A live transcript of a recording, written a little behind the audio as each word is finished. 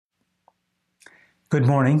Good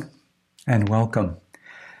morning and welcome.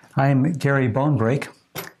 I'm Gary Bonebrake,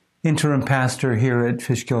 interim pastor here at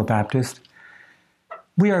Fishkill Baptist.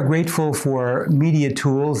 We are grateful for media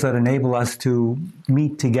tools that enable us to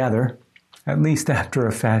meet together, at least after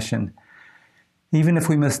a fashion, even if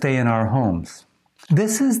we must stay in our homes.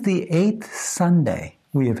 This is the 8th Sunday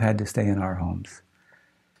we have had to stay in our homes.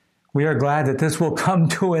 We are glad that this will come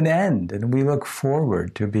to an end, and we look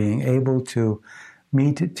forward to being able to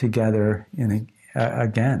meet together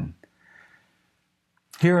again.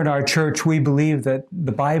 Here in our church, we believe that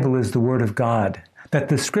the Bible is the Word of God, that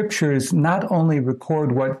the Scriptures not only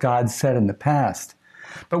record what God said in the past,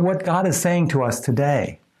 but what God is saying to us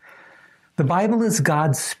today. The Bible is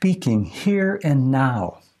God speaking here and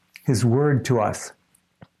now, His Word to us.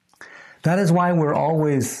 That is why we're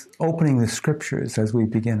always opening the Scriptures as we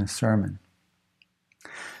begin a sermon.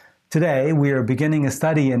 Today, we are beginning a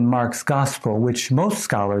study in Mark's Gospel, which most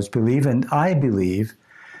scholars believe, and I believe,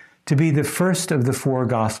 to be the first of the 4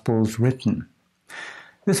 Gospels written.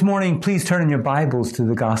 This morning, please turn in your Bibles to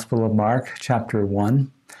the Gospel of Mark, chapter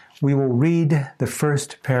 1. We will read the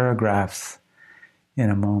first paragraphs in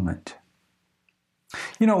a moment.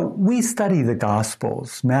 You know, we study the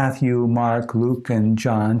Gospels, Matthew, Mark, Luke, and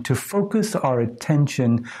John, to focus our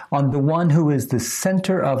attention on the one who is the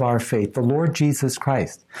center of our faith, the Lord Jesus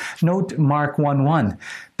Christ. Note Mark 1:1,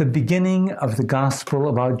 the beginning of the Gospel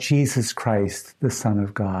about Jesus Christ, the Son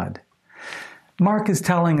of God. Mark is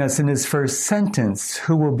telling us in his first sentence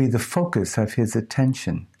who will be the focus of his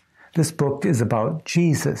attention. This book is about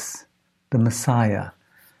Jesus, the Messiah,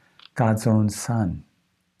 God's own Son.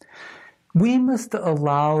 We must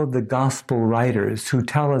allow the gospel writers who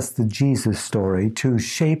tell us the Jesus story to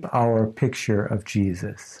shape our picture of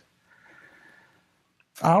Jesus.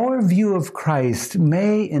 Our view of Christ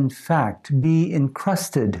may, in fact, be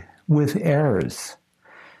encrusted with errors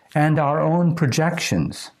and our own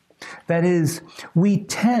projections. That is, we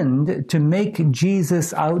tend to make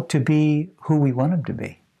Jesus out to be who we want him to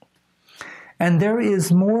be. And there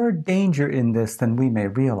is more danger in this than we may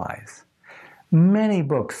realize. Many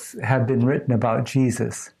books have been written about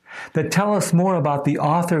Jesus that tell us more about the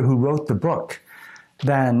author who wrote the book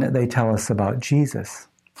than they tell us about Jesus.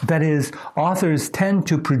 That is, authors tend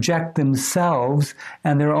to project themselves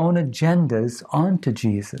and their own agendas onto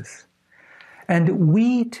Jesus. And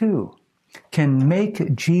we, too, can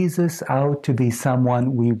make Jesus out to be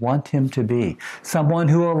someone we want him to be, someone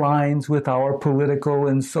who aligns with our political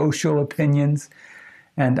and social opinions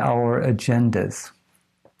and our agendas.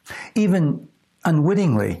 Even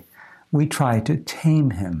unwittingly, we try to tame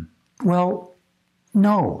him. Well,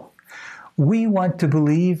 no. We want to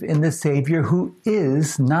believe in the Savior who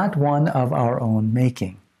is not one of our own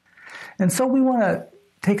making. And so we want to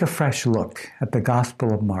take a fresh look at the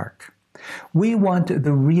Gospel of Mark. We want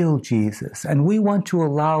the real Jesus, and we want to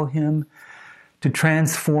allow him to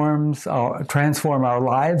transform our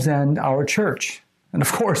lives and our church. And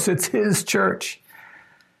of course, it's his church.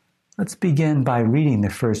 Let's begin by reading the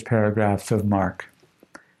first paragraphs of Mark.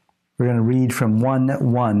 We're going to read from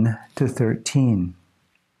 1:1 to 13.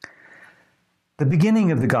 The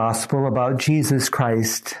beginning of the gospel about Jesus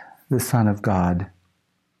Christ, the Son of God.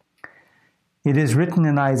 It is written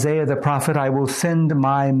in Isaiah the prophet, "I will send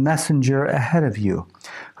my messenger ahead of you,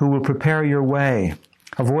 who will prepare your way,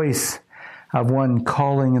 a voice of one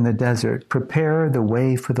calling in the desert, prepare the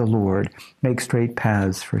way for the Lord, make straight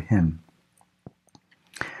paths for him."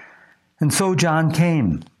 And so John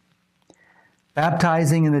came,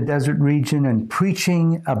 baptizing in the desert region and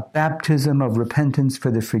preaching a baptism of repentance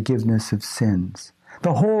for the forgiveness of sins.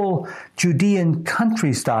 The whole Judean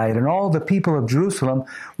countryside and all the people of Jerusalem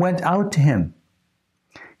went out to him.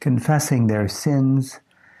 Confessing their sins,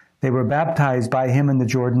 they were baptized by him in the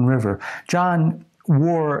Jordan River. John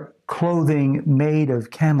wore clothing made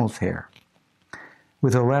of camel's hair,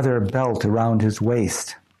 with a leather belt around his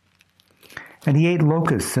waist. And he ate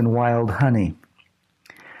locusts and wild honey.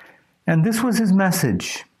 And this was his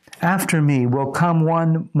message: "After me will come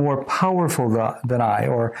one more powerful than I,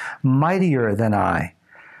 or mightier than I,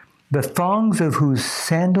 the thongs of whose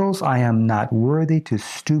sandals I am not worthy to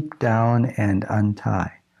stoop down and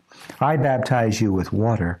untie. I baptize you with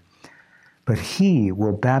water, but he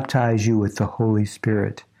will baptize you with the Holy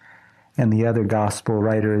Spirit." And the other gospel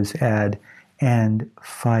writers add, "and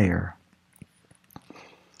fire."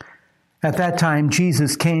 At that time,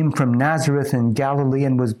 Jesus came from Nazareth in Galilee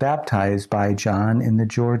and was baptized by John in the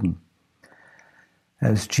Jordan.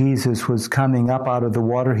 As Jesus was coming up out of the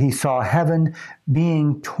water, he saw heaven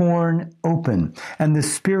being torn open and the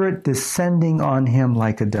Spirit descending on him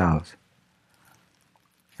like a dove.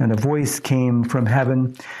 And a voice came from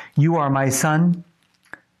heaven, "You are my Son.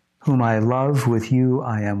 whom I love, with you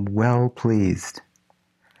I am well pleased.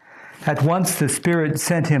 At once the Spirit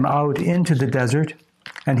sent him out into the desert,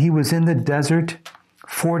 and he was in the desert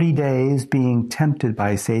 40 days being tempted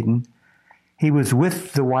by Satan. He was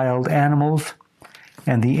with the wild animals,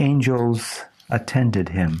 and the angels attended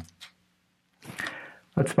him.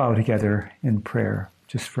 Let's bow together in prayer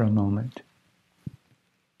just for a moment.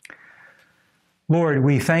 Lord,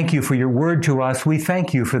 we thank you for your word to us. We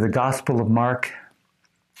thank you for the Gospel of Mark.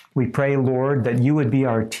 We pray, Lord, that you would be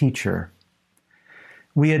our teacher.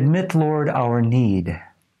 We admit, Lord, our need.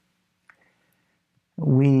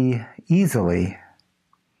 We easily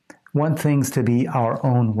want things to be our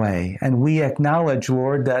own way, and we acknowledge,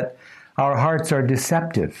 Lord, that our hearts are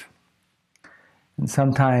deceptive. And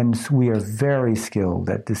sometimes we are very skilled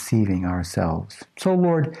at deceiving ourselves. So,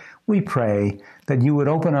 Lord, we pray that you would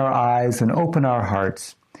open our eyes and open our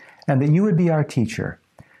hearts, and that you would be our teacher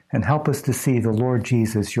and help us to see the Lord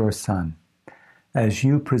Jesus, your Son, as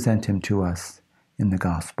you present him to us in the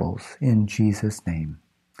Gospels. In Jesus' name,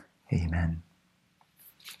 amen.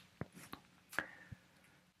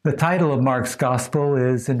 The title of Mark's Gospel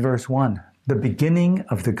is in verse 1, the beginning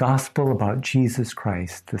of the Gospel about Jesus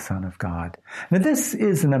Christ, the Son of God. Now, this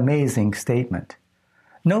is an amazing statement.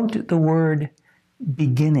 Note the word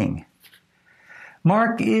beginning.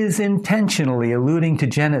 Mark is intentionally alluding to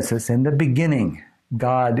Genesis. In the beginning,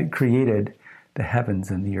 God created the heavens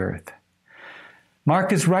and the earth.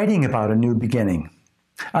 Mark is writing about a new beginning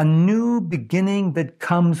that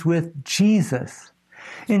comes with Jesus.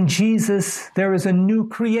 In Jesus, there is a new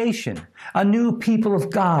creation, a new people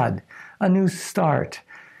of God, a new start.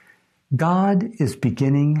 God is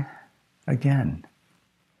beginning again.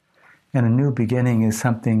 And a new beginning is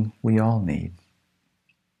something we all need.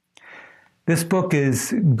 This book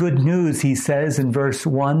is good news, he says in verse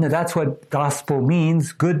 1. That's what gospel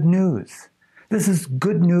means, good news. This is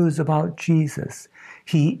good news about Jesus.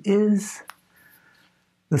 He is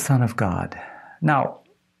the Son of God. Now,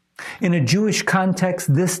 in a Jewish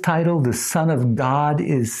context, this title, the Son of God,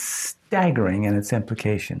 is staggering in its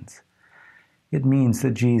implications. It means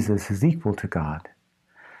that Jesus is equal to God.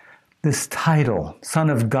 This title, Son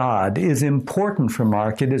of God, is important for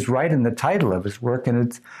Mark. It is right in the title of his work, and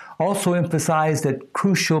it's also emphasized at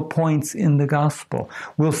crucial points in the Gospel.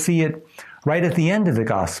 We'll see it right at the end of the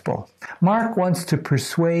Gospel. Mark wants to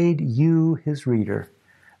persuade you, his reader,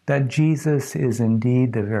 that Jesus is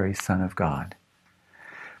indeed the very Son of God.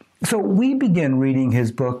 So we begin reading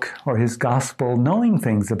his book or his Gospel knowing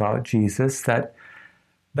things about Jesus that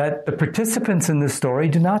the participants in this story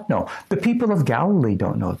do not know. The people of Galilee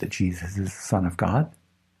don't know that Jesus is the Son of God.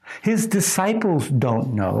 His disciples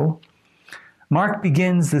don't know. Mark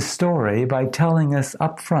begins the story by telling us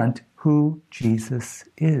up front who Jesus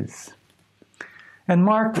is. And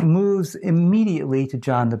Mark moves immediately to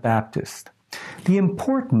John the Baptist. The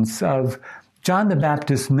importance of John the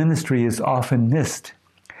Baptist's ministry is often missed.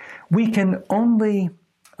 We can only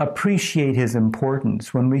appreciate his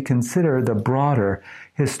importance when we consider the broader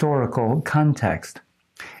historical context.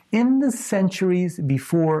 In the centuries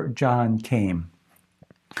before John came,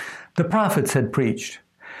 the prophets had preached.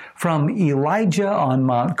 From Elijah on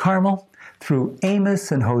Mount Carmel, through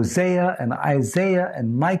Amos and Hosea and Isaiah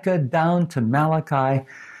and Micah down to Malachi,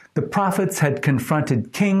 the prophets had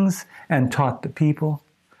confronted kings and taught the people.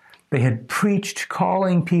 They had preached,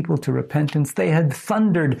 calling people to repentance. They had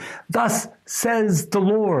thundered, "Thus says the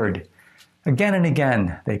Lord." Again and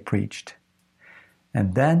again they preached.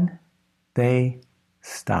 And then they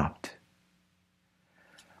stopped.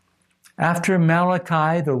 After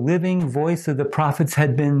Malachi, the living voice of the prophets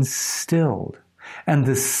had been stilled, and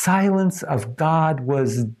the silence of God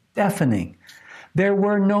was deafening. There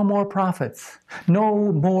were no more prophets,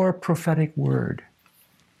 no more prophetic word.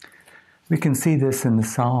 We can see this in the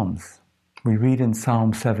Psalms. We read in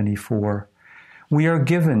Psalm 74, "We are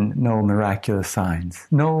given no miraculous signs.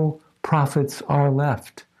 No prophets are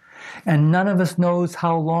left. And none of us knows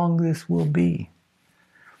how long this will be."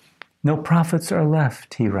 No prophets are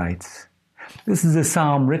left, he writes. This is a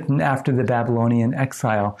psalm written after the Babylonian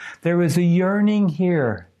exile. There is a yearning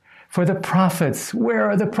here for the prophets. Where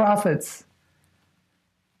are the prophets?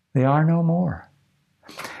 They are no more.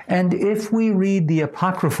 And if we read the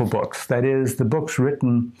apocryphal books, that is, the books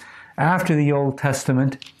written after the Old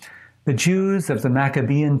Testament, the Jews of the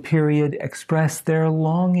Maccabean period express their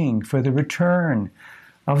longing for the return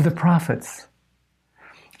of the prophets.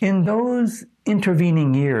 In those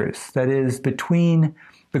intervening years, that is, between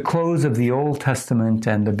the close of the Old Testament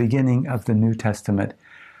and the beginning of the New Testament,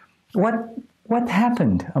 what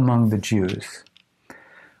happened among the Jews?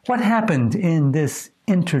 What happened in this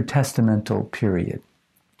intertestamental period?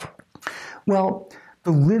 Well,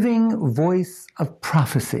 the living voice of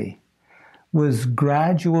prophecy was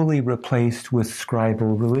gradually replaced with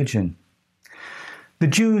scribal religion. The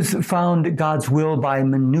Jews found God's will by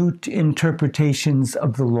minute interpretations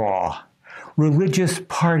of the law. Religious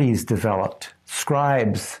parties developed.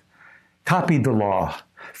 Scribes copied the law.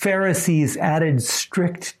 Pharisees added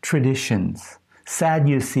strict traditions.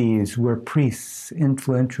 Sadducees were priests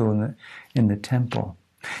influential in the temple.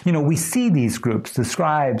 We see these groups, the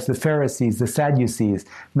scribes, the Pharisees, the Sadducees,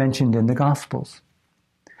 mentioned in the Gospels.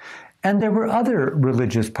 And there were other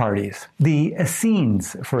religious parties, the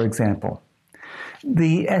Essenes, for example.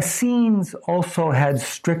 The Essenes also had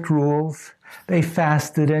strict rules. They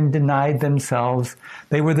fasted and denied themselves.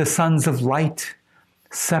 They were the sons of light,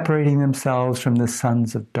 separating themselves from the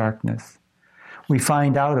sons of darkness. We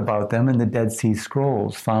find out about them in the Dead Sea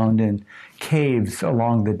Scrolls found in caves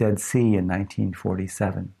along the Dead Sea in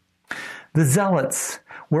 1947. The Zealots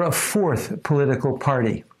were a fourth political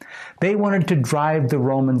party. They wanted to drive the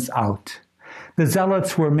Romans out. The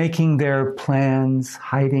Zealots were making their plans,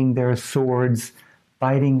 hiding their swords,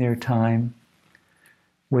 biding their time,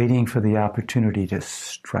 waiting for the opportunity to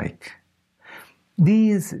strike.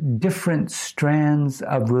 These different strands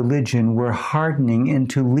of religion were hardening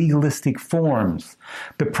into legalistic forms,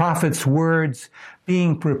 the prophet's words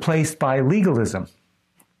being replaced by legalism.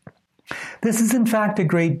 This is in fact a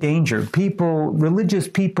great danger. Religious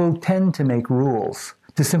people tend to make rules,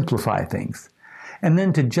 to simplify things, and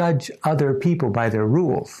then to judge other people by their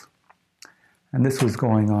rules. And this was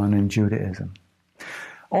going on in Judaism.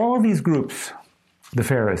 All of these groups, the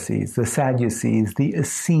Pharisees, the Sadducees, the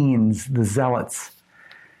Essenes, the Zealots,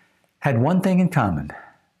 had one thing in common.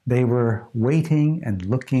 They were waiting and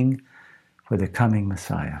looking for the coming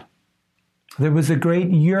Messiah. There was a great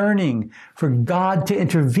yearning for God to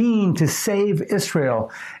intervene to save Israel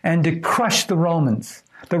and to crush the Romans.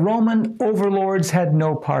 The Roman overlords had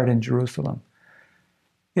no part in Jerusalem.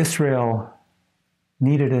 Israel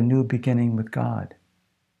needed a new beginning with God.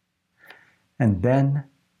 And then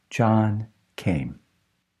John came.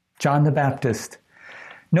 John the Baptist.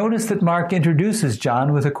 Notice that Mark introduces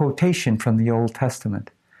John with a quotation from the Old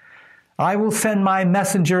Testament. I will send my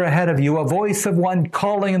messenger ahead of you, a voice of one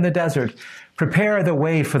calling in the desert, prepare the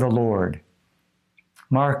way for the Lord.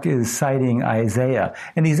 Mark is citing Isaiah,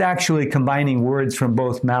 and he's actually combining words from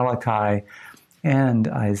both Malachi and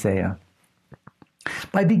Isaiah.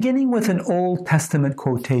 By beginning with an Old Testament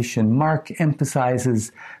quotation, Mark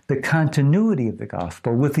emphasizes the continuity of the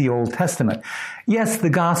gospel with the Old Testament. Yes,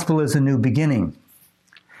 the gospel is a new beginning,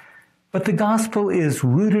 but the gospel is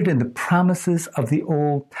rooted in the promises of the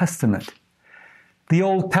Old Testament. The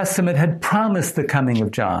Old Testament had promised the coming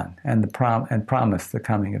of John and promised the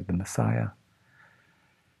coming of the Messiah.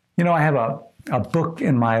 I have a book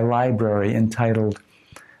in my library entitled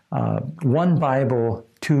One Bible,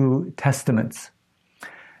 Two Testaments.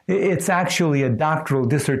 It's actually a doctoral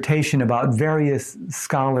dissertation about various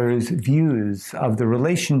scholars' views of the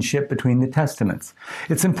relationship between the Testaments.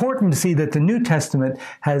 It's important to see that the New Testament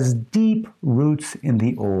has deep roots in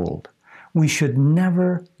the Old. We should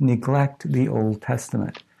never neglect the Old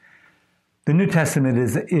Testament. The New Testament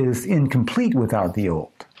is incomplete without the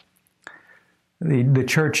Old. The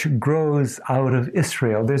church grows out of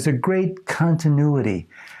Israel. There's a great continuity,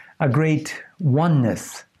 a great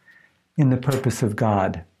oneness in the purpose of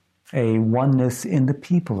God, a oneness in the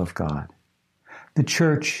people of God. The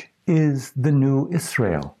church is the new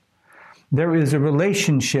Israel. There is a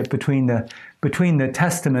relationship between the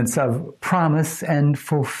testaments of promise and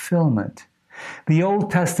fulfillment. The Old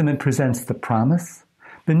Testament presents the promise.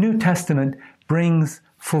 The New Testament brings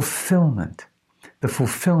fulfillment. The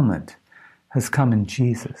fulfillment has come in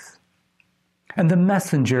Jesus. And the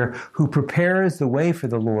messenger who prepares the way for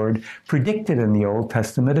the Lord, predicted in the Old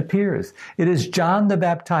Testament, appears. It is John the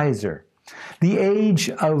Baptizer. The age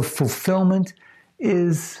of fulfillment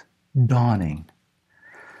is dawning.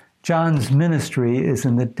 John's ministry is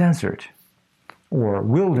in the desert, or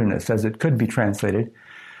wilderness, as it could be translated.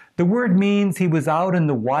 The word means he was out in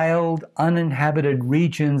the wild, uninhabited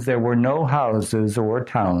regions. There were no houses or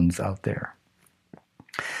towns out there.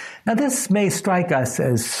 Now, this may strike us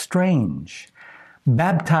as strange.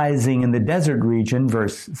 Baptizing in the desert region,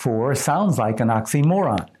 verse 4, sounds like an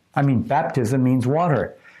oxymoron. Baptism means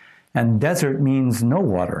water, and desert means no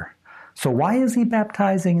water. So why is he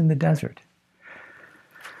baptizing in the desert?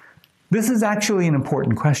 This is actually an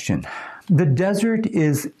important question. The desert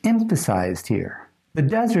is emphasized here. The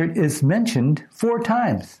desert is mentioned 4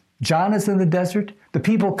 times. John is in the desert. The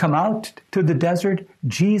people come out to the desert.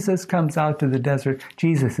 Jesus comes out to the desert.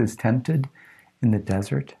 Jesus is tempted in the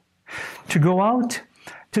desert. To go out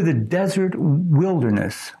to the desert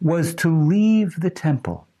wilderness was to leave the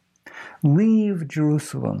temple, leave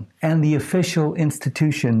Jerusalem and the official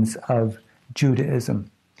institutions of Judaism.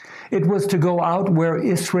 It was to go out where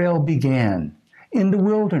Israel began, in the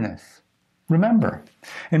wilderness. Remember,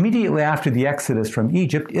 immediately after the exodus from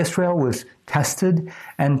Egypt, Israel was tested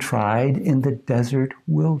and tried in the desert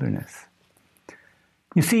wilderness.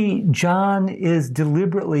 You see, John is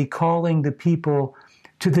deliberately calling the people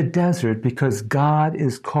to the desert because God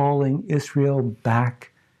is calling Israel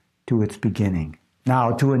back to its beginning.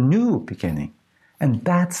 Now, to a new beginning. And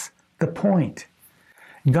that's the point.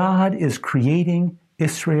 God is creating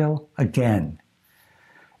Israel again.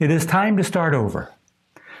 It is time to start over.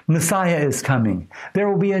 Messiah is coming. There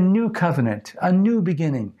will be a new covenant, a new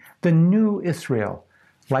beginning. The new Israel,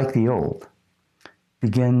 like the old,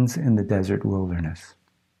 begins in the desert wilderness.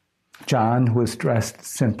 John was dressed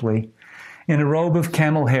simply, in a robe of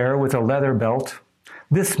camel hair with a leather belt.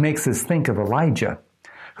 This makes us think of Elijah,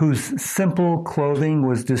 whose simple clothing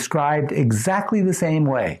was described exactly the same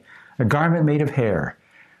way, a garment made of hair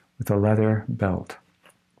with a leather belt.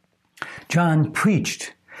 John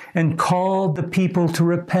preached and called the people to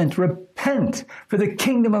repent. Repent, for the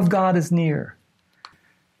kingdom of God is near.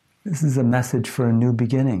 This is a message for a new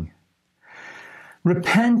beginning.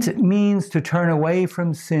 Repent means to turn away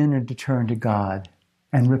from sin and to turn to God.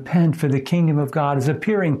 And repent, for the kingdom of God is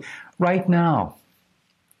appearing right now.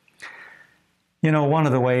 You know, one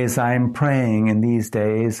of the ways I'm praying in these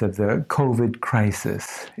days of the COVID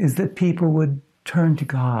crisis is that people would turn to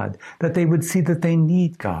God, that they would see that they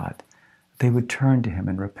need God. They would turn to Him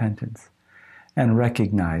in repentance and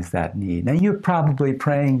recognize that need. Now, you're probably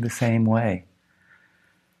praying the same way.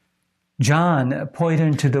 John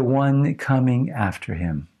pointed to the one coming after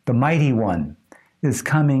him. The mighty one is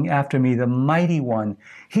coming after me, the mighty one.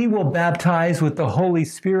 He will baptize with the Holy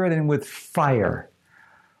Spirit and with fire.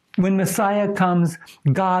 When Messiah comes,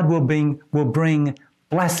 God will bring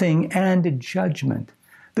blessing and judgment.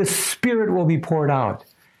 The Spirit will be poured out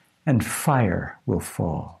and fire will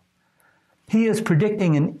fall. He is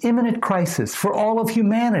predicting an imminent crisis for all of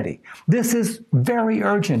humanity. This is very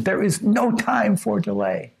urgent. There is no time for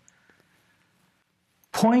delay.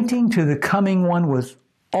 Pointing to the coming one was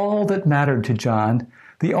all that mattered to John,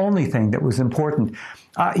 the only thing that was important.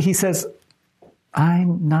 He says,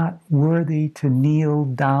 I'm not worthy to kneel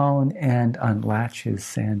down and unlatch his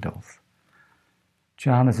sandals.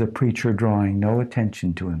 John is a preacher drawing no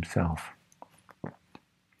attention to himself.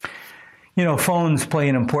 You know, phones play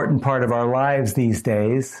an important part of our lives these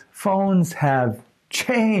days. Phones have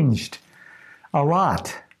changed a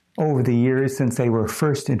lot over the years since they were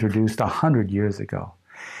first introduced 100 years ago.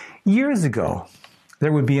 Years ago,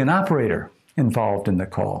 there would be an operator involved in the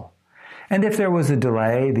call. And if there was a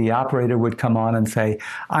delay, the operator would come on and say,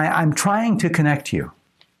 I'm trying to connect you.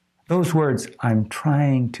 Those words, I'm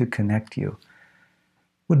trying to connect you,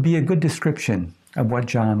 would be a good description of what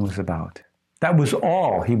John was about. That was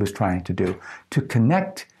all he was trying to do, to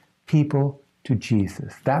connect people to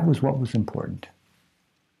Jesus. That was what was important.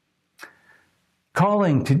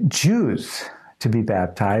 Calling to Jews to be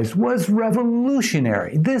baptized was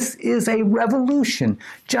revolutionary. This is a revolution.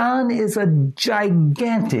 John is a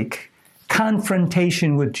gigantic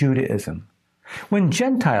confrontation with Judaism. When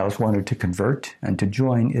Gentiles wanted to convert and to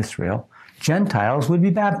join Israel, Gentiles would be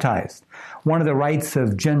baptized. One of the rites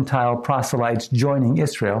of Gentile proselytes joining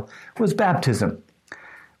Israel was baptism,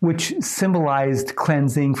 which symbolized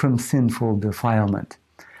cleansing from sinful defilement.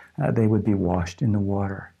 They would be washed in the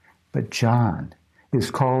water. But John is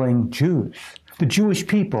calling Jews, the Jewish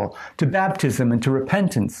people, to baptism and to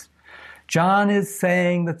repentance. John is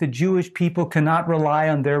saying that the Jewish people cannot rely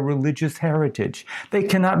on their religious heritage. They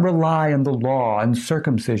cannot rely on the law and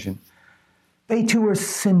circumcision. They too are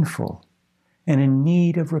sinful and in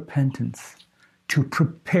need of repentance to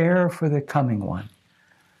prepare for the coming one.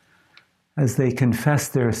 As they confess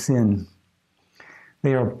their sin,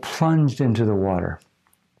 they are plunged into the water.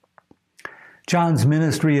 John's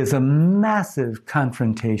ministry is a massive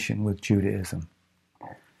confrontation with Judaism.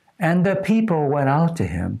 And the people went out to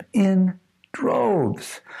him in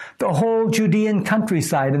droves. The whole Judean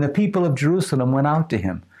countryside and the people of Jerusalem went out to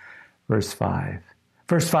him. Verse 5.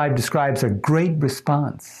 Verse 5 describes a great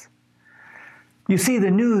response. You see,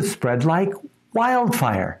 the news spread like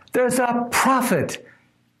wildfire. There's a prophet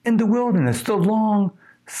in the wilderness. The long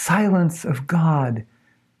silence of God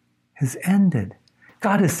has ended.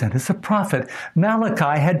 God has sent us a prophet.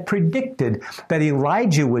 Malachi had predicted that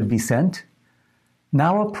Elijah would be sent.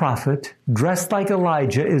 Now a prophet dressed like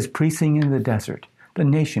Elijah is preaching in the desert. The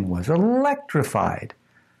nation was electrified.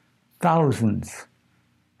 Thousands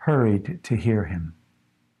hurried to hear him.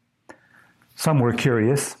 Some were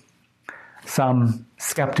curious, some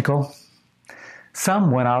skeptical,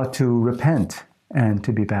 some went out to repent and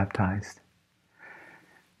to be baptized.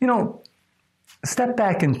 Step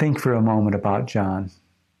back and think for a moment about John.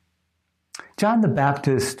 John the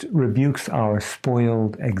Baptist rebukes our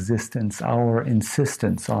spoiled existence, our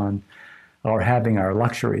insistence on our having our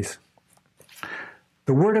luxuries.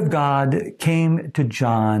 The Word of God came to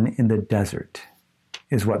John in the desert,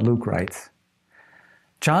 is what Luke writes.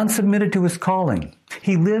 John submitted to his calling.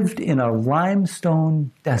 He lived in a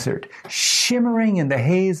limestone desert, shimmering in the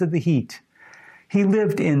haze of the heat. He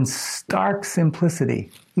lived in stark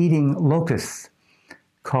simplicity, eating locusts,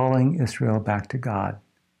 calling Israel back to God.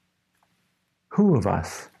 Who of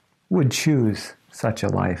us would choose such a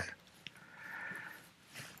life?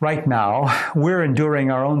 Right now, we're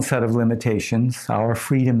enduring our own set of limitations. Our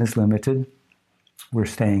freedom is limited. We're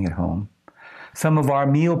staying at home. Some of our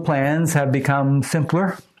meal plans have become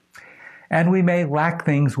simpler, and we may lack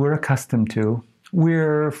things we're accustomed to.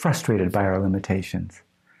 We're frustrated by our limitations,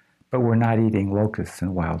 but we're not eating locusts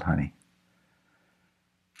and wild honey.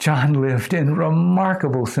 John lived in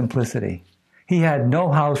remarkable simplicity. He had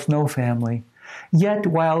no house, no family. Yet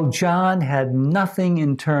while John had nothing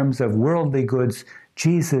in terms of worldly goods,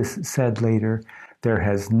 Jesus said later, there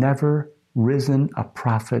has never risen a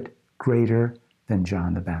prophet greater than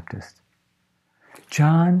John the Baptist.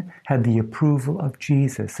 John had the approval of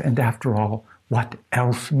Jesus, and after all, what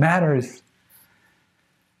else matters?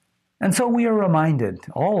 And so we are reminded,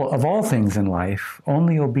 of all things in life,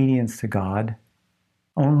 only obedience to God,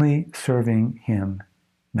 only serving Him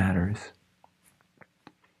matters.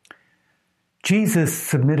 Jesus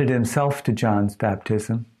submitted Himself to John's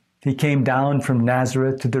baptism. He came down from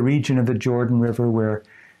Nazareth to the region of the Jordan River where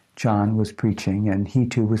John was preaching, and he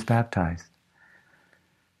too was baptized.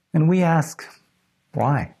 And we ask,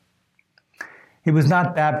 why? He was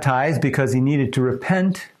not baptized because he needed to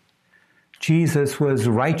repent. Jesus was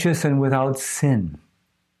righteous and without sin.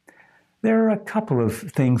 There are a couple of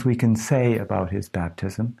things we can say about his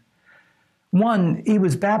baptism. One, he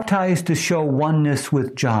was baptized to show oneness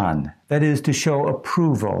with John, that is, to show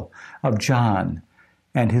approval of John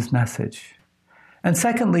and his message. And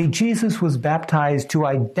secondly, Jesus was baptized to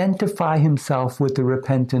identify himself with the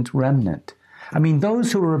repentant remnant.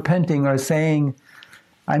 Those who are repenting are saying,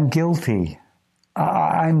 I'm guilty.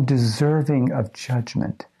 I'm deserving of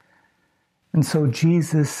judgment. And so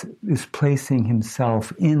Jesus is placing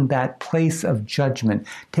himself in that place of judgment,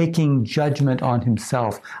 taking judgment on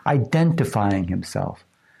himself, identifying himself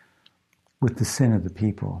with the sin of the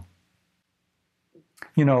people.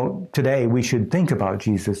 Today we should think about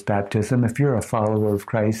Jesus' baptism. If you're a follower of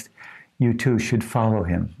Christ, you too should follow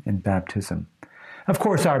him in baptism. Of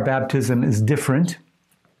course, our baptism is different.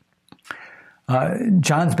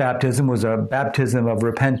 John's baptism was a baptism of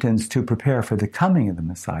repentance to prepare for the coming of the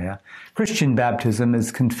Messiah. Christian baptism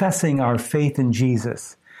is confessing our faith in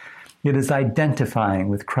Jesus. It is identifying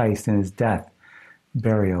with Christ in his death,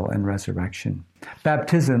 burial, and resurrection.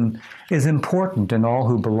 Baptism is important, and all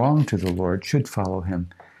who belong to the Lord should follow him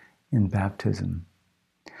in baptism.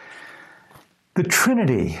 The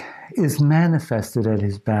Trinity is manifested at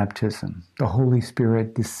his baptism. The Holy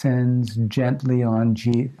Spirit descends gently on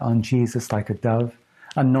Jesus like a dove,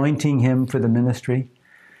 anointing him for the ministry.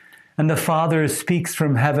 And the Father speaks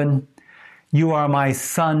from heaven, "You are my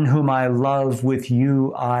Son whom I love. With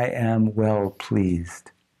you I am well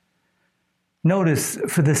pleased." Notice,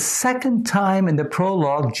 for the second time in the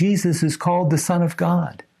prologue, Jesus is called the Son of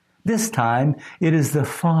God. This time, it is the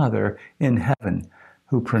Father in heaven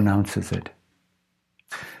who pronounces it.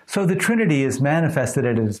 So the Trinity is manifested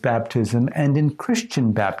at his baptism, and in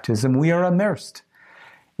Christian baptism we are immersed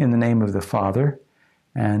in the name of the Father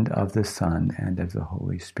and of the Son and of the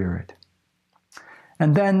Holy Spirit.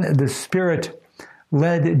 And then the Spirit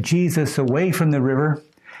led Jesus away from the river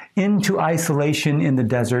into isolation in the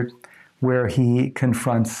desert where he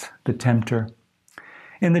confronts the tempter.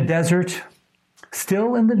 In the desert,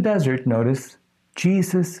 still in the desert, notice,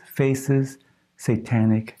 Jesus faces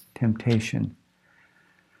satanic temptation.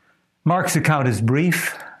 Mark's account is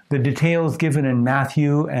brief. The details given in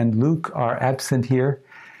Matthew and Luke are absent here.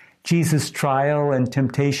 Jesus' trial and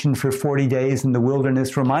temptation for 40 days in the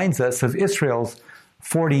wilderness reminds us of Israel's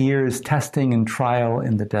 40 years testing and trial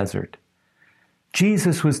in the desert.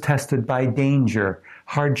 Jesus was tested by danger,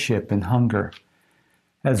 hardship, and hunger,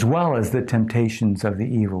 as well as the temptations of the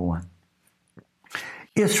evil one.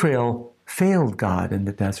 Israel failed God in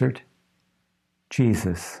the desert.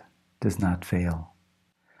 Jesus does not fail.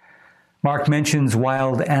 Mark mentions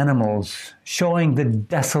wild animals, showing the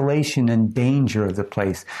desolation and danger of the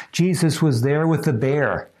place. Jesus was there with the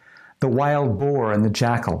bear, the wild boar, and the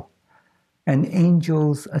jackal. and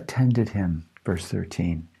angels attended him, verse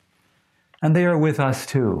 13. And they are with us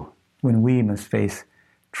too when we must face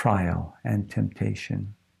trial and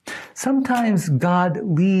temptation. Sometimes God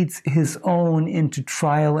leads his own into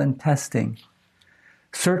trial and testing.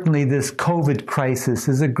 Certainly this COVID crisis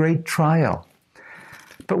is a great trial.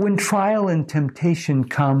 But when trial and temptation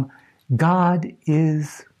come, God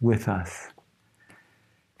is with us.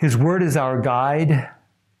 His word is our guide,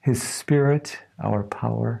 his spirit our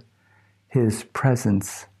power, his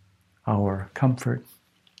presence our comfort.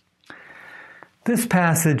 This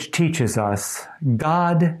passage teaches us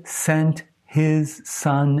God sent his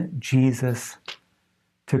Son Jesus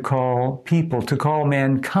to call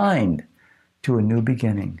mankind to a new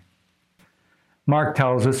beginning. Mark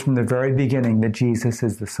tells us from the very beginning that Jesus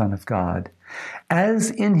is the Son of God. As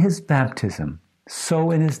in his baptism, so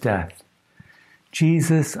in his death,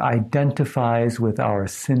 Jesus identifies with our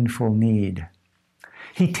sinful need.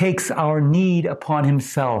 He takes our need upon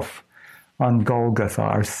himself on Golgotha,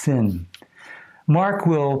 our sin. Mark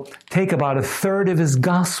will take about a third of his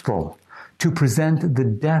gospel to present the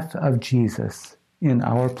death of Jesus in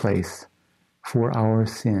our place for our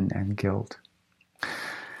sin and guilt.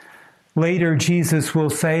 Later, Jesus will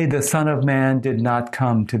say, the Son of Man did not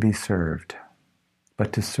come to be served,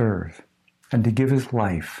 but to serve and to give his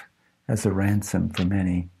life as a ransom for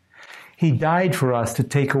many. He died for us to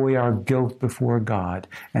take away our guilt before God,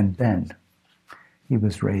 and then he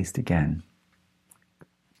was raised again.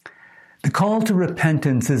 The call to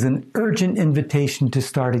repentance is an urgent invitation to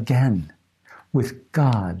start again with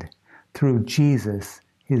God through Jesus,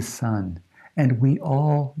 his Son, and we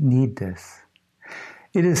all need this.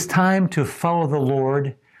 It is time to follow the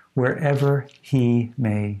Lord wherever he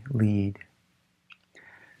may lead.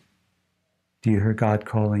 Do you hear God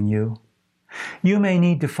calling you? You may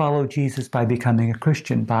need to follow Jesus by becoming a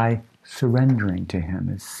Christian, by surrendering to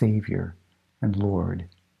him as Savior and Lord.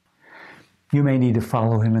 You may need to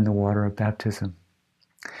follow him in the water of baptism.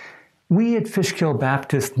 We at Fishkill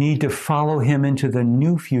Baptist need to follow him into the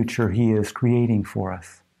new future he is creating for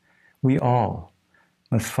us. We all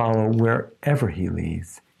must follow wherever he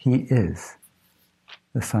leads. He is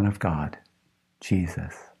the Son of God,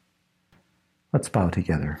 Jesus. Let's bow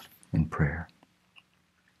together in prayer.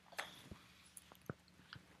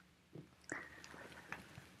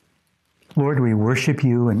 Lord, we worship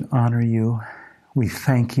you and honor you. We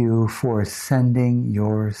thank you for sending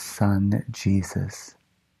your Son, Jesus.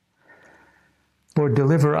 Lord,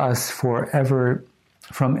 deliver us from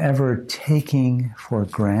ever taking for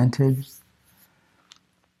granted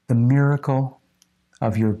the miracle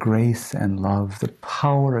of your grace and love, the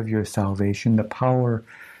power of your salvation, the power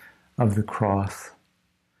of the cross.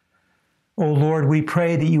 Oh Lord, we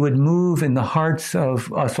pray that you would move in the hearts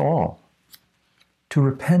of us all to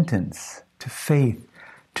repentance, to faith,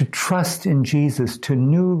 to trust in Jesus, to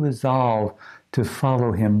new resolve to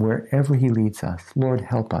follow him wherever he leads us. Lord,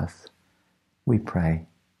 help us, we pray.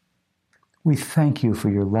 We thank you for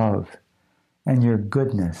your love and your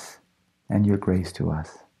goodness and your grace to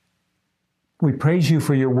us. We praise you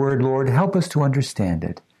for your word, Lord. Help us to understand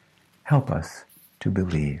it. Help us to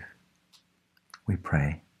believe. We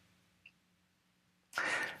pray.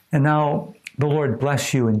 And now the Lord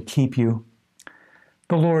bless you and keep you.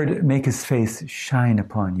 The Lord make his face shine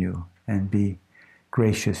upon you and be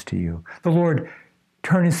gracious to you. The Lord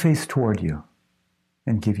turn his face toward you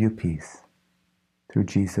and give you peace. Through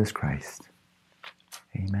Jesus Christ.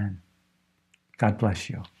 Amen. God bless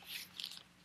you.